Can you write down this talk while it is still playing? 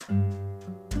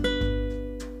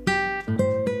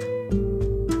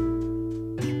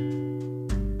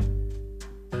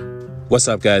What's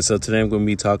up, guys? So today I'm going to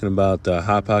be talking about the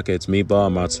Hot Pockets meatball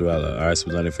and mozzarella. All right, so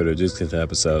without any further ado, let's get into the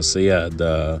episode. So yeah,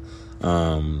 the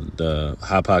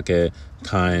Hot Pocket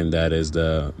kind that is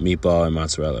the meatball and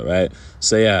mozzarella, right?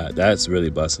 So yeah, that's really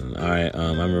busting. All right, I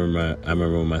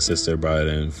remember when my sister brought it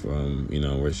in from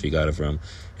where she got it from,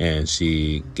 and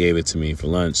she gave it to me for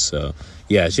lunch. So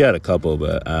yeah, she had a couple,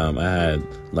 but I had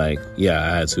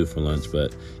two for lunch.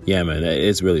 But yeah, man,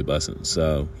 it's really busting.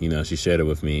 So she shared it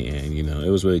with me, and it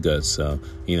was really good. So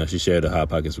she shared the Hot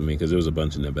Pockets with me because there was a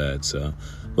bunch in the bed. So,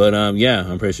 but yeah,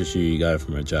 I'm pretty sure she got it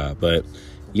from her job. But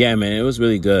yeah, man, it was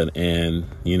really good, and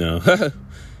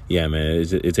yeah, man,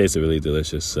 it tasted really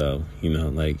delicious. So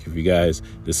like if you guys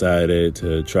decided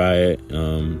to try it,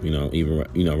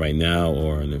 even right now,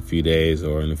 or in a few days,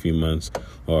 or in a few months,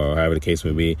 or however the case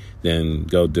may be, then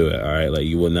go do it. All right, like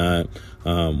you will not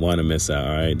want to miss out.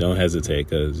 All right, don't hesitate,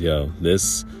 because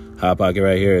this Hot Pocket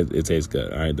right here, it tastes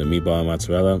good. All right, the meatball and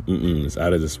mozzarella, it's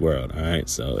out of this world. All right,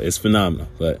 so it's phenomenal.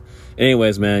 But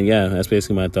anyways, man, yeah, that's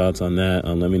basically my thoughts on that.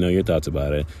 Let me know your thoughts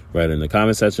about it right in the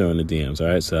comment section or in the DMs. All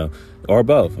right, so or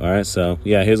both. All right, so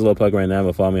yeah, here's a little plug right now.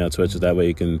 But follow me on Twitch, so that way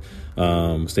you can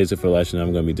stay tuned for the live stream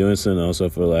I'm going to be doing soon. And also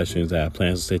for the live streams, I have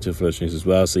plans to stay tuned for the streams as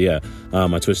well. So yeah,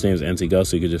 my Twitch name is MT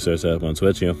Ghost, so you can just search that up on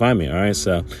Twitch and you'll find me. All right,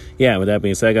 so yeah, with that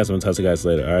being said, guys, I'm going to talk to you guys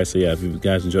later. All right, so yeah, if you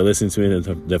guys enjoy listening to me,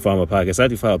 then follow my podcast. I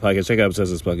do follow podcast. Check out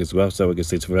episodes of this podcast as well, so we can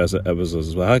stay tuned for episodes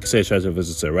as well. I can say treasure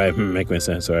visitor, right? Make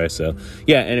sense. All right, so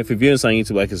yeah, and if you're viewing this on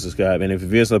YouTube, like and subscribe. And if you're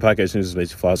viewing this on the podcast, just make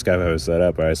sure you follow, subscribe, have it set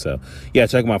up. All right, so yeah,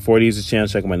 check out my 40 Users channel,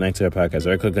 check out my 19 podcast.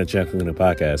 All right, click on the channel, click on the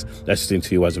podcast. That's just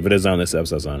to you watch the videos on this,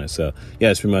 episodes on it. So yeah,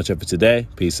 that's pretty much it for today.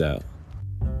 Peace out.